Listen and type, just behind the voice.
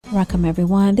Welcome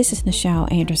everyone. This is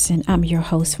Nichelle Anderson. I'm your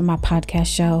host for my podcast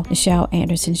show, Nichelle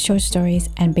Anderson Short Stories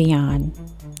and Beyond.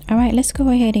 All right, let's go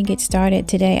ahead and get started.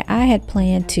 Today, I had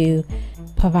planned to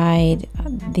provide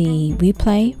the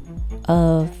replay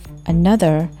of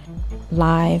another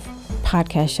live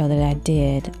podcast show that I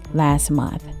did last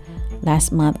month.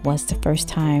 Last month was the first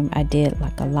time I did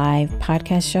like a live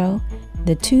podcast show.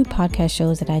 The two podcast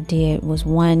shows that I did was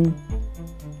one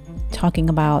talking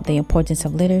about the importance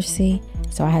of literacy.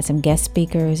 So I had some guest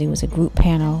speakers. It was a group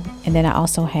panel. And then I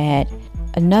also had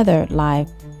another live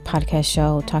podcast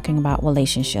show talking about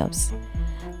relationships.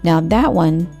 Now that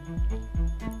one,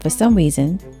 for some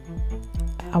reason,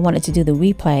 I wanted to do the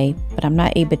replay, but I'm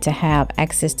not able to have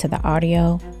access to the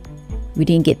audio. We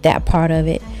didn't get that part of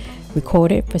it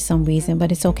recorded for some reason,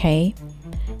 but it's okay.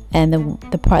 And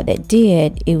the part that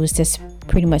did, it was just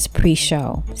pretty much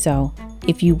pre-show. So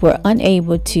if you were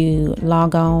unable to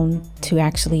log on to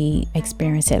actually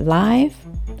experience it live,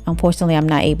 unfortunately, I'm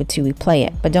not able to replay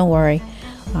it. But don't worry,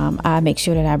 I make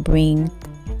sure that I bring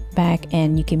back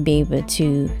and you can be able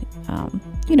to,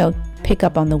 pick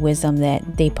up on the wisdom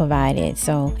that they provided.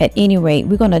 So at any rate,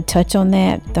 we're going to touch on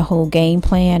that, the whole game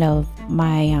plan of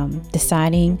my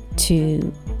deciding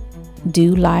to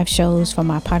do live shows for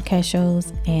my podcast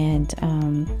shows and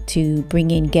to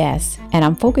bring in guests. And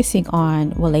I'm focusing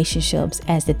on relationships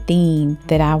as the theme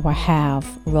that I will have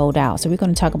rolled out. So we're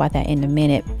going to talk about that in a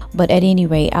minute. But at any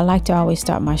rate, I like to always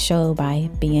start my show by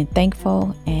being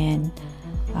thankful and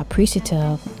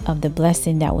appreciative of the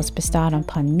blessing that was bestowed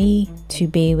upon me to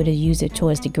be able to use it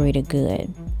towards the greater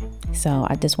good. So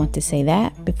I just want to say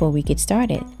that before we get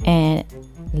started. And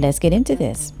let's get into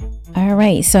this. All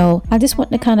right, so I just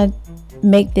want to kind of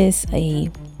make this a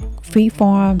free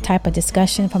form type of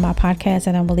discussion for my podcast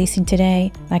that I'm releasing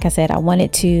today. Like I said, I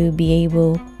wanted to be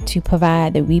able to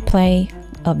provide the replay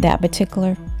of that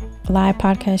particular live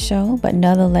podcast show, but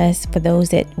nonetheless, for those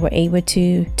that were able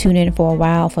to tune in for a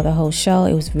while for the whole show,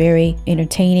 it was very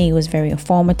entertaining, it was very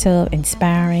informative,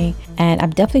 inspiring, and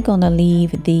I'm definitely going to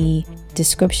leave the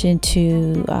description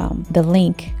to the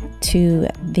link to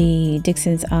the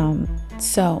Dixon's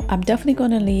So I'm definitely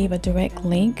going to leave a direct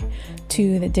link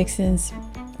to the Dixon's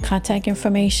contact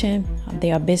information.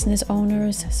 They are business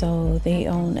owners, so they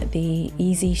own the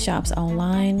Easy Shops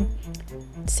Online.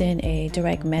 Send a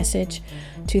direct message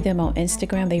to them on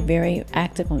Instagram. They're very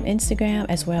active on Instagram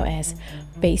as well as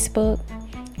Facebook.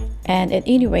 And at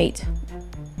any rate,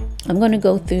 I'm going to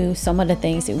go through some of the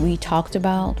things that we talked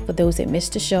about for those that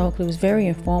missed the show. It was very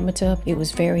informative. It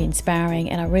was very inspiring.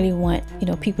 And I really want,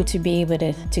 people to be able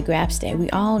to grasp that. We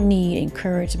all need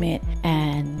encouragement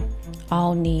and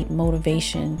all need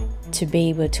motivation to be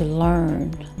able to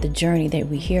learn the journey that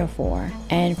we're here for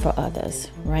and for others,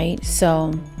 right?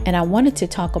 So, and I wanted to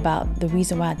talk about the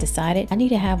reason why I decided I need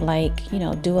to have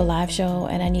do a live show,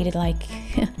 and I needed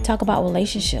talk about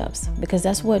relationships, because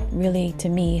that's what really, to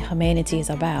me, humanity is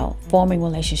about: forming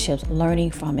relationships,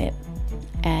 learning from it,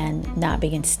 and not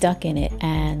being stuck in it,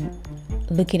 and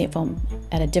looking at it from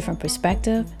at a different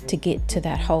perspective to get to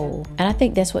that whole. And I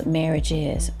think that's what marriage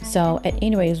is. So at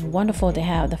any rate, it was wonderful to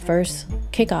have the first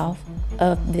kickoff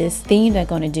of this theme that I'm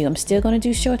going to do. I'm still going to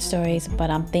do short stories, but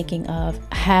I'm thinking of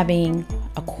having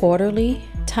a quarterly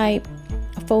type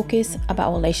focus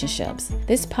about relationships.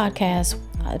 This podcast,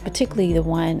 particularly the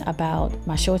one about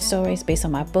my short stories based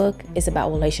on my book, is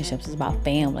about relationships, it's about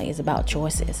family, it's about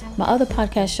choices. My other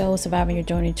podcast show, Surviving Your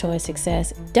Journey Towards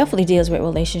Success, definitely deals with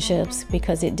relationships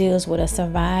because it deals with us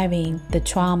surviving the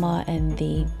trauma and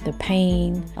the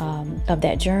pain of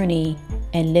that journey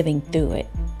and living through it.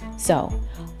 So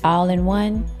all in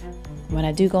one, when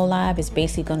I do go live, it's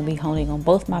basically going to be honing on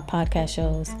both my podcast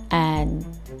shows, and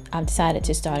I've decided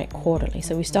to start it quarterly.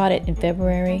 So we started in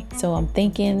February, so I'm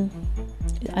thinking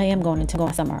I am going into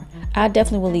going summer. I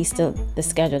definitely release the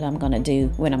schedule that I'm going to do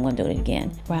when I'm going to do it again,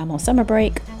 where I'm on summer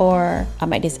break, or I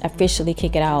might just officially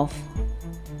kick it off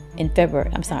in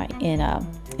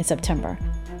September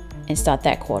and start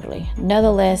that quarterly.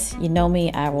 Nonetheless, you know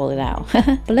me, I roll it out.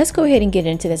 But let's go ahead and get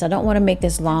into this. I don't want to make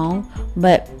this long,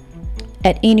 but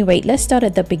at any rate, let's start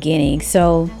at the beginning.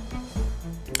 So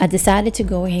I decided to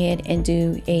go ahead and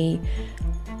do a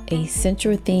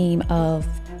central theme of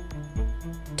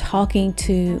talking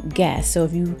to guests. So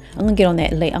I'm gonna get on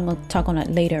that late. I'm gonna talk on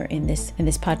that later in this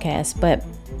podcast. But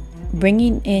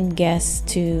bringing in guests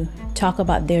to talk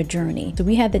about their journey. So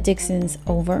we had the Dixons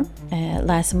over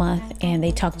last month, and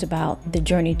they talked about the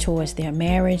journey towards their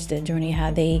marriage, the journey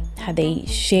how they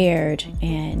shared,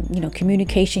 and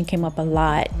communication came up a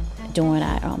lot during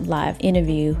our live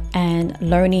interview and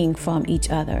learning from each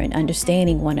other and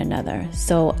understanding one another.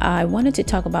 So I wanted to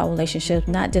talk about relationships,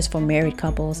 not just for married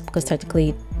couples, because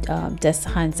technically that's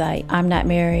hindsight. I'm not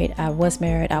married. I was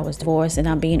married. I was divorced, and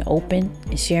I'm being open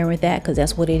and sharing with that because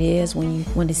that's what it is when you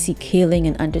want to seek healing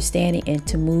and understanding and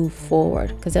to move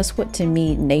forward, because that's what to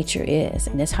me nature is,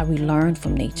 and that's how we learn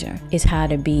from nature, is how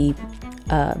to be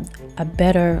a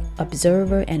better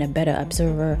observer and a better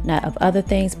observer, not of other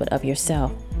things but of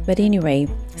yourself. But anyway,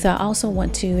 so I also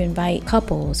want to invite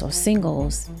couples or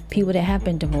singles, people that have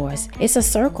been divorced. It's a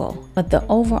circle, but the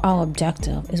overall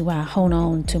objective is why I hold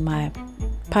on to my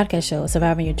podcast show,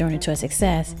 Surviving Your Journey to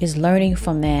Success, is learning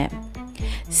from that,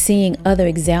 seeing other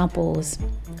examples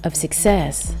of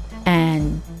success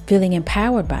and feeling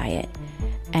empowered by it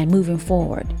and moving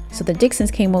forward. So the Dixons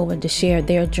came over to share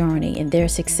their journey and their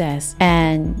success,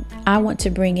 and I want to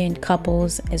bring in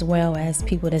couples as well as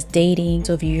people that's dating.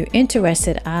 So if you're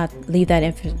interested, I'll leave that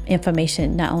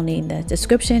information not only in the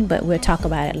description, but we'll talk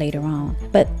about it later on.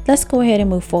 But let's go ahead and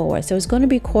move forward. So it's going to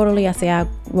be quarterly. I say I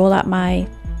roll out my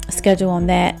schedule on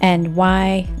that, and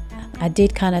why I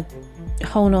did kind of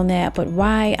hone on that, but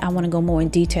why I want to go more in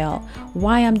detail,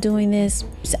 why I'm doing this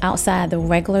is outside the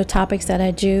regular topics that I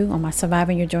do on my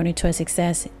Surviving Your Journey to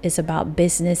Success. Is about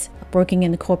business, working in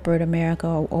the corporate America,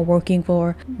 or working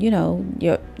for,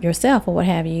 yourself or what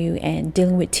have you, and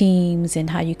dealing with teams and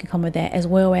how you can come with that, as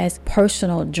well as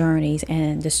personal journeys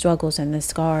and the struggles and the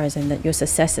scars and your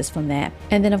successes from that.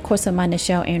 And then of course on my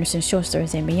Nichelle Anderson Short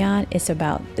Stories and Beyond, it's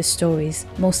about the stories,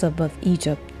 most of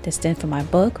Egypt, that stand for my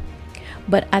book.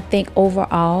 But I think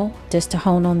overall, just to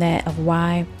hone on that of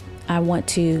why I want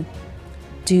to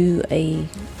do a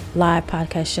live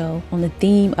podcast show on the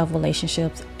theme of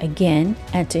relationships again,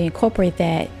 and to incorporate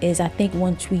that is, I think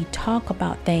once we talk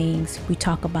about things, we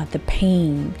talk about the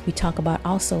pain, we talk about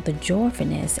also the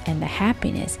joyfulness and the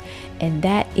happiness, and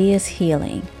that is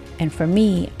healing. And for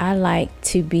me, I like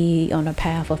to be on a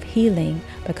path of healing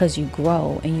because you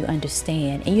grow and you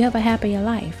understand and you have a happier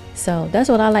life. So that's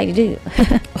what I like to do.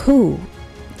 Who,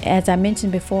 as I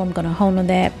mentioned before, I'm going to hone on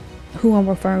that. Who I'm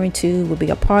referring to will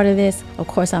be a part of this. Of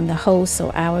course, I'm the host,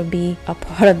 so I will be a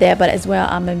part of that. But as well,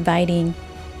 I'm inviting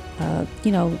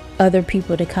other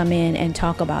people to come in and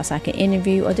talk about, so I can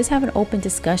interview or just have an open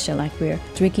discussion, like we're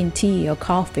drinking tea or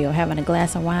coffee or having a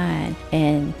glass of wine,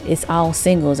 and it's all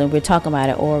singles and we're talking about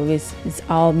it, or it's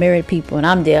all married people and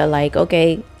I'm there like,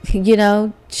 okay,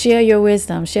 share your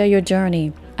wisdom, share your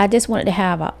journey. I just wanted to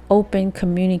have an open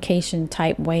communication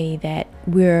type way that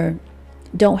we're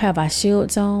don't have our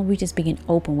shields on. We just being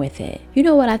open with it. You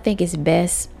know what I think is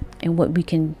best, and what we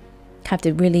can have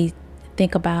to really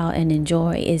think about and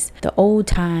enjoy, is the old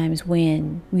times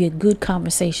when we had good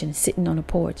conversation sitting on the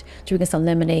porch drinking some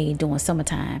lemonade during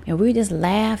summertime, and we're just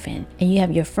laughing, and you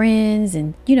have your friends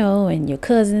and and your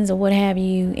cousins or what have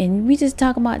you, and we just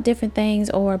talk about different things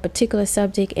or a particular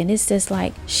subject, and it's just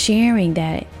like sharing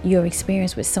that your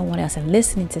experience with someone else and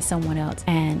listening to someone else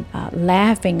and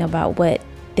laughing about what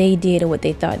they did or what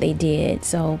they thought they did.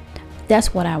 So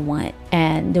that's what I want.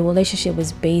 And the relationship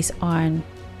was based on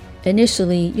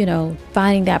initially,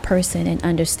 finding that person and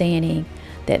understanding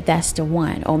that that's the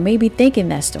one, or maybe thinking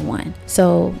that's the one.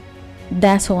 So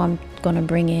that's who I'm going to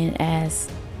bring in as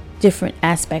different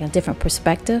aspect, a different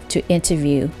perspective to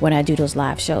interview when I do those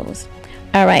live shows.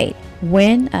 All right.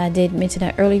 When I did mention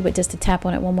that earlier, but just to tap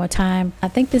on it one more time, I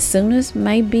think the soonest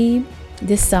might be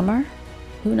this summer.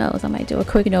 Who knows? I might do a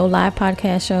quick, live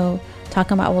podcast show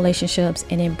talking about relationships,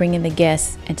 and then bring in the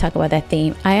guests and talk about that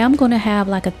theme. I am going to have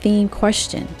like a theme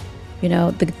question.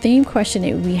 The theme question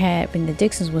that we had when the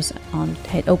Dixons was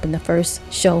had opened the first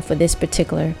show for this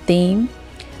particular theme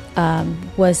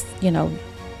was,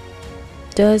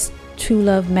 does true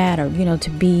love matter? To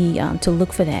be to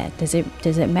look for that. Does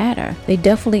it matter? They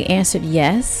definitely answered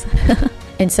yes.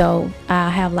 And so I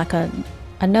have like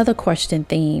another question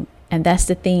theme. And that's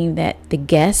the theme that the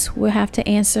guests will have to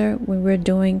answer when we're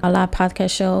doing a live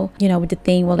podcast show, with the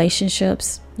theme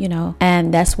relationships,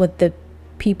 and that's what the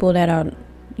people that are,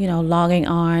 logging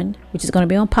on, which is going to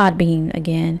be on Podbean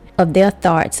again, of their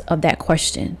thoughts of that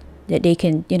question, that they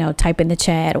can, type in the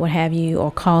chat or what have you, or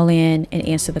call in and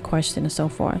answer the question and so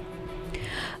forth.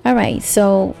 All right.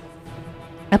 So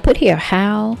I put here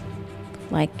how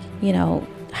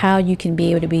you can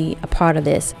be able to be a part of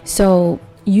this. So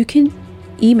you can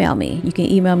email me. You can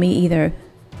email me either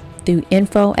through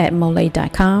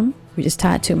info@molay.com, which is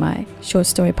tied to my short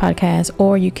story podcast,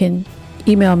 or you can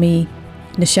email me,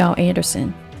 Nichelle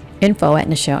Anderson,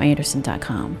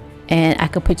 info@NichelleAnderson.com. And I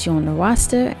could put you on the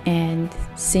roster and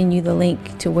send you the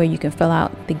link to where you can fill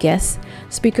out the guest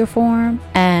speaker form,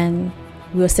 and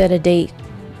we'll set a date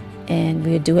and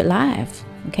we'll do it live.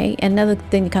 Okay. Another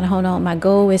thing to kind of hold on, my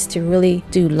goal is to really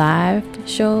do live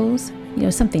shows,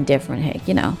 something different. Heck,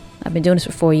 I've been doing this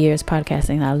for 4 years,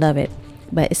 podcasting, and I love it,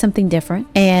 but it's something different.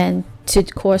 And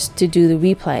of course, to do the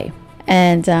replay.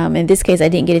 And in this case, I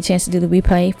didn't get a chance to do the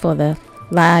replay for the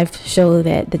live show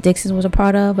that the Dixons was a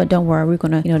part of, but don't worry, we're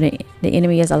gonna, the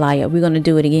enemy is a liar. We're gonna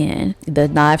do it again, the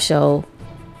live show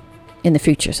in the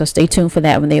future. So stay tuned for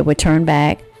that when they return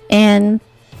back. And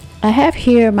I have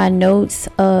here my notes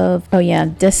of,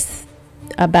 just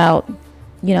about,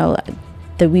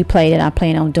 the replay that I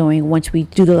plan on doing. Once we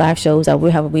do the live shows, I will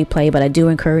have a replay, but I do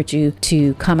encourage you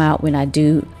to come out when I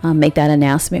do make that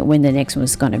announcement when the next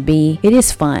one's going to be. It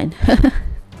is fun.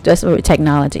 Just with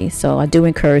technology. So I do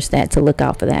encourage that, to look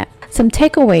out for that. Some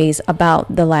takeaways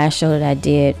about the last show that I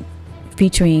did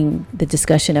featuring the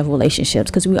discussion of relationships,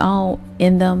 because we all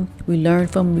in them, we learn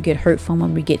from them, we get hurt from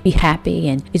them, be happy,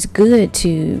 and it's good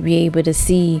to be able to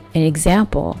see an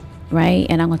example, right?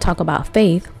 And I'm going to talk about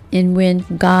faith, and when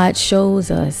God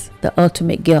shows us the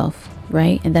ultimate gift,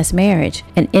 right? And that's marriage.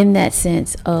 And in that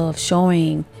sense of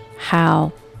showing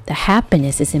how the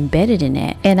happiness is embedded in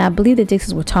that. And I believe the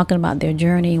Dixons were talking about their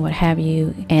journey, what have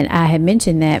you. And I had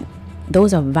mentioned that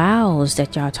those are vows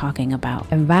that y'all are talking about.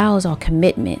 And vows are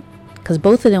commitment, because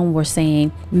both of them were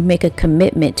saying we make a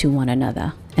commitment to one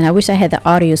another. And I wish I had the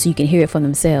audio so you can hear it for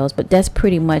themselves. But that's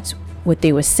pretty much what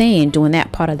they were saying during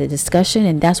that part of the discussion.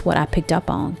 And that's what I picked up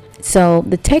on. So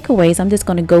the takeaways, I'm just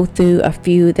going to go through a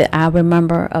few that I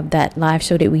remember of that live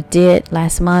show that we did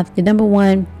last month. The number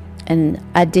one, and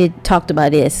I did talked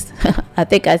about this. I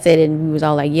think I said it and we was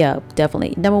all like, yeah,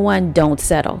 definitely. Number one, don't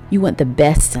settle. You want the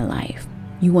best in life.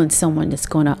 You want someone that's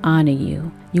going to honor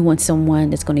you. You want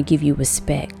someone that's going to give you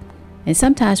respect. And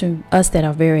sometimes when us that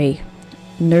are very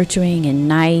nurturing and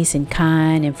nice and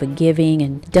kind and forgiving,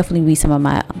 and definitely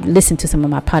listen to some of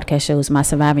my podcast shows, my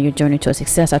Surviving Your Journey to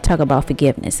Success, I talk about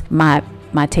forgiveness, my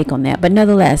take on that. But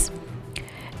nonetheless,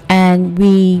 and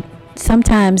we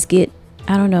sometimes get,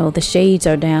 the shades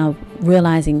are down,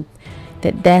 realizing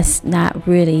that that's not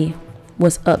really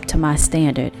what's up to my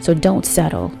standard. So don't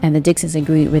settle. And the Dixons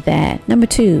agreed with that. Number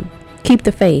two, keep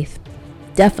the faith.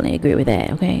 Definitely agree with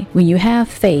that. Okay. When you have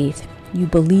faith, you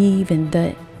believe in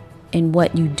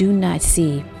what you do not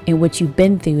see, and what you've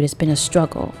been through that's been a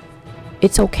struggle.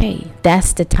 It's okay.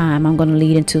 That's the time. I'm going to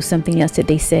lead into something else that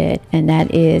they said. And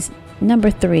that is number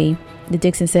three. The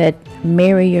Dixon said,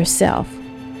 marry yourself.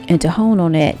 And to hone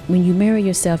on that, when you marry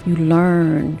yourself, you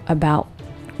learn about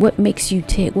what makes you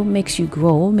tick, what makes you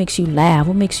grow, what makes you laugh,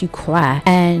 what makes you cry.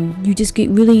 And you just get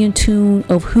really in tune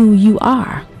of who you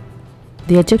are.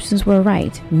 The Egyptians were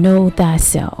right. Know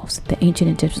thyself. The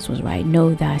ancient Egyptians was right.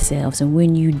 Know thyself. And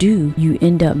when you do, you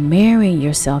end up marrying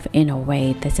yourself in a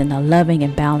way that's in a loving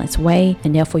and balanced way.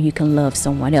 And therefore you can love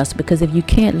someone else. Because if you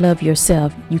can't love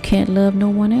yourself, you can't love no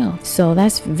one else. So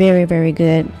that's very, very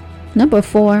good. Number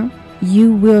four,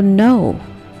 you will know.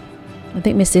 I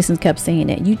think Miss Dixon kept saying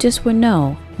that. You just will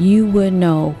know. You will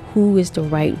know who is the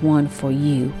right one for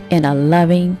you in a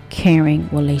loving, caring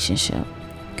relationship.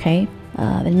 Okay.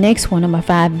 The next one, number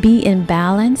five, be in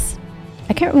balance.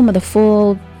 I can't remember the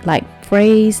full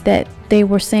phrase that they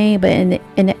were saying, but in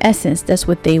the essence, that's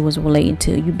what they was relating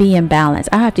to. You be in balance.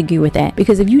 I have to agree with that,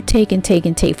 because if you take and take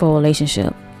and take for a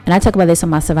relationship, and I talk about this on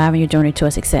my Surviving Your Journey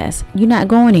to Success, you're not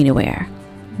going anywhere,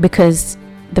 because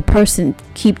the person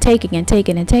keep taking and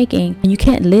taking and taking, and you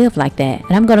can't live like that.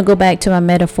 And I'm going to go back to my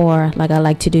metaphor like I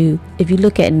like to do. If you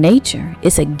look at nature,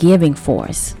 it's a giving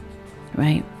force,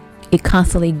 right? It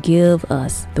constantly gives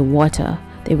us the water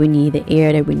that we need, the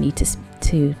air that we need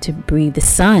to breathe, the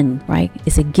sun, right?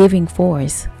 It's a giving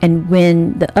force. And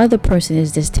when the other person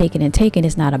is just taking and taking,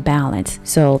 it's not a balance.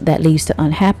 So that leads to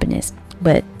unhappiness.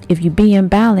 But if you be in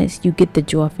balance, you get the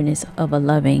joyfulness of a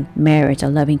loving marriage, a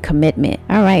loving commitment.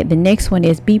 All right. The next one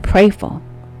is be prayerful.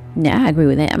 Now, I agree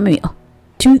with that. I mean,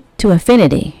 to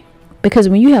infinity. Because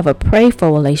when you have a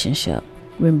prayerful relationship,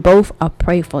 when both are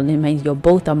prayerful, it means you're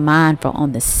both are mindful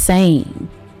on the same,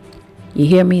 you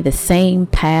hear me, the same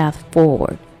path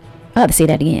forward. I have to say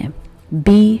that again.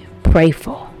 Be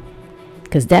prayerful,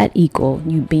 because that equals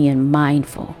you being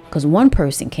mindful. Because one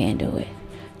person can't do it.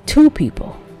 Two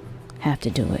people have to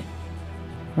do it,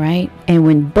 right? And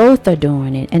when both are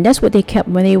doing it, and that's what they kept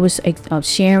when they was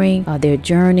sharing their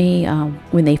journey,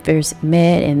 when they first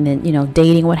met, and then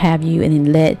dating, what have you, and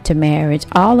then led to marriage.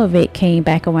 All of it came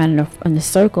back around in the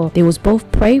circle. They was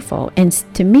both prayerful, and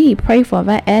to me, prayerful, if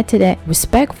I add to that,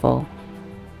 respectful,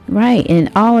 right?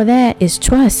 And all of that is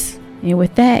trust. And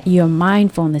with that, you're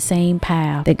mindful on the same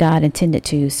path that God intended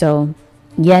to. So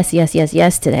yes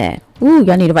to that. Ooh,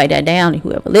 y'all need to write that down.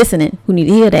 Whoever listening, who need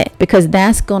to hear that, because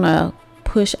that's gonna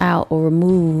push out or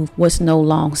remove what's no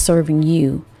longer serving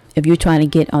you. If you're trying to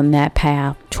get on that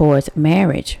path towards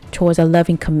marriage, towards a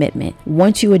loving commitment,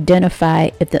 once you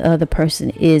identify if the other person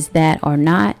is that or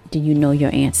not, then you know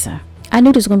your answer. I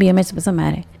knew this was going to be a mess for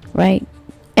somebody, right?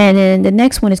 And then the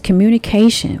next one is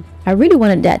communication. I really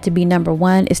wanted that to be number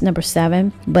 1. It's number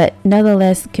 7, but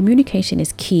nonetheless, communication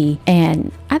is key.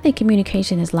 And I think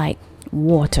communication is like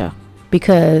water,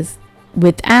 because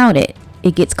without it,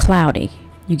 it gets cloudy.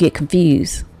 You get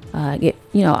confused.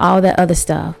 All that other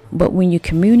stuff. But when you're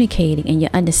communicating and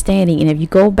you're understanding, and if you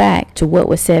go back to what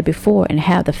was said before and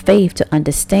have the faith to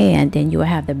understand, then you will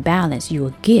have the balance. You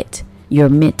will get your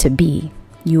meant to be.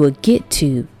 You will get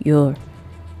to your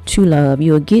true love.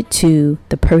 You will get to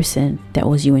the person that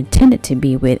was you intended to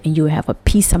be with, and you will have a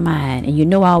peace of mind.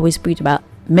 And I always preach about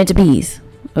mental peace.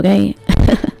 Okay?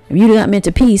 If you're not meant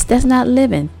to peace, that's not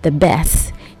living the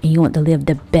best. And you want to live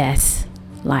the best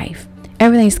life.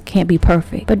 Everything can't be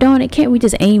perfect, but darn it, can't we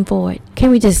just aim for it?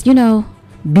 Can't we just,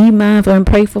 be mindful and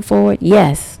prayerful for it?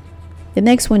 Yes. The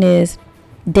next one is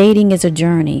dating is a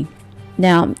journey.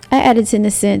 Now, I added in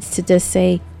the sense to just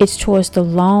say it's towards the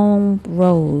long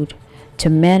road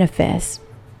to manifest,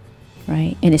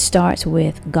 right? And it starts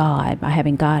with God, by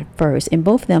having God first. And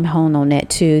both of them honed on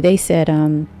that too. They said,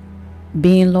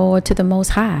 being loyal to the Most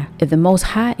High. If the Most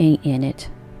High ain't in it,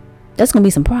 that's going to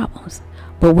be some problems.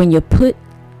 But when you put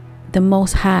the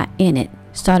Most High in it,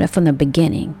 started from the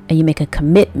beginning, and you make a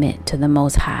commitment to the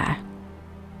Most High.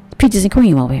 Peaches and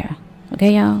cream over here.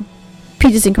 Okay, y'all?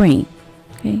 Peaches and cream.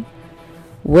 Okay?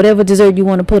 Whatever dessert you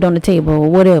want to put on the table,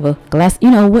 or whatever. Glass,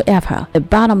 whatever. The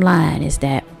bottom line is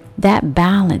that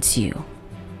balance you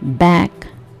back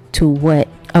to what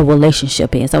a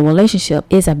relationship is. A relationship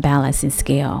is a balancing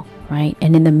scale, right?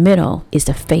 And in the middle is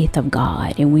the faith of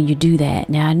God. And when you do that,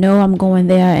 now I know I'm going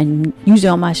there, and usually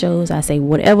on my shows I say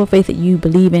whatever faith that you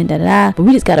believe in, but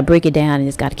we just got to break it down and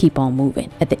just got to keep on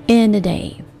moving. At the end of the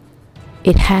day,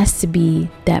 it has to be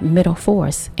that middle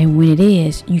force. And when it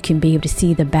is, you can be able to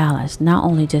see the balance, not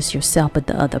only just yourself, but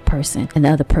the other person, and the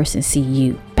other person see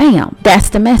you. Bam! That's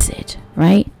the message,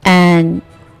 right? And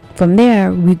from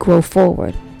there, we grow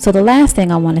forward. So the last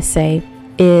thing I want to say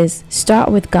is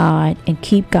start with God and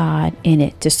keep God in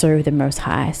it to serve the Most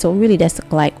High. So really that's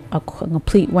like a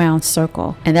complete round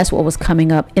circle. And that's what was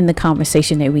coming up in the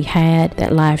conversation that we had,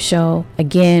 that live show.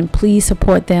 Again, please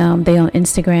support them. They're on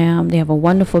Instagram. They have a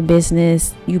wonderful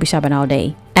business. You'll be shopping all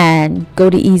day. And go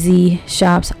to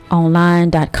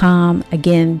easyshopsonline.com.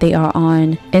 Again, they are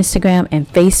on Instagram and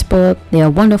Facebook. They're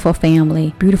a wonderful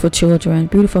family, beautiful children,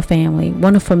 beautiful family,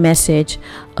 wonderful message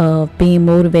of being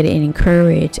motivated and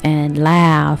encouraged and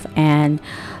laugh and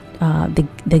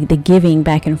the giving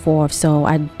back and forth. So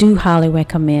I do highly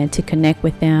recommend to connect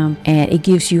with them, and it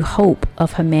gives you hope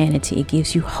of humanity. It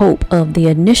gives you hope of the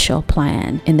initial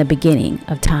plan in the beginning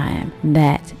of time,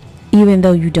 that even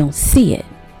though you don't see it,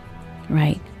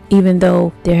 right? Even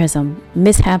though there are some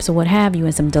mishaps or what have you,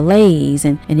 and some delays,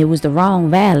 and it was the wrong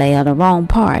valet or the wrong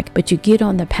park, but you get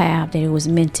on the path that it was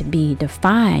meant to be,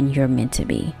 define you're meant to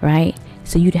be, right?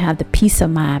 So you'd have the peace of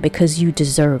mind because you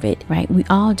deserve it, right? We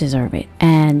all deserve it.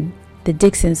 And the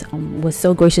Dixons was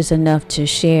so gracious enough to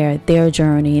share their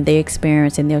journey, their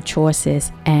experience, and their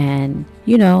choices, and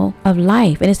of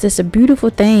life. And it's just a beautiful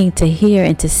thing to hear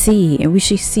and to see, and we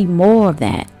should see more of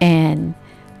that. And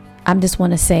I just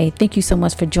want to say thank you so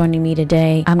much for joining me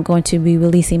today. I'm going to be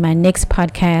releasing my next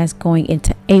podcast going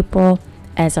into April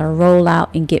as I roll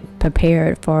out and get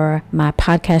prepared for my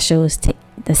podcast shows to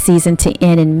the season to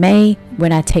end in May,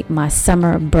 when I take my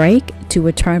summer break to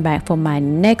return back for my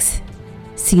next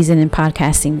season in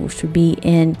podcasting, which will be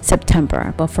in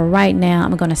September. But for right now,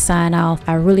 I'm going to sign off.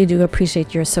 I really do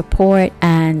appreciate your support,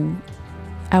 and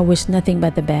I wish nothing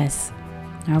but the best.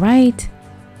 All right.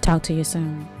 Talk to you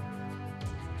soon.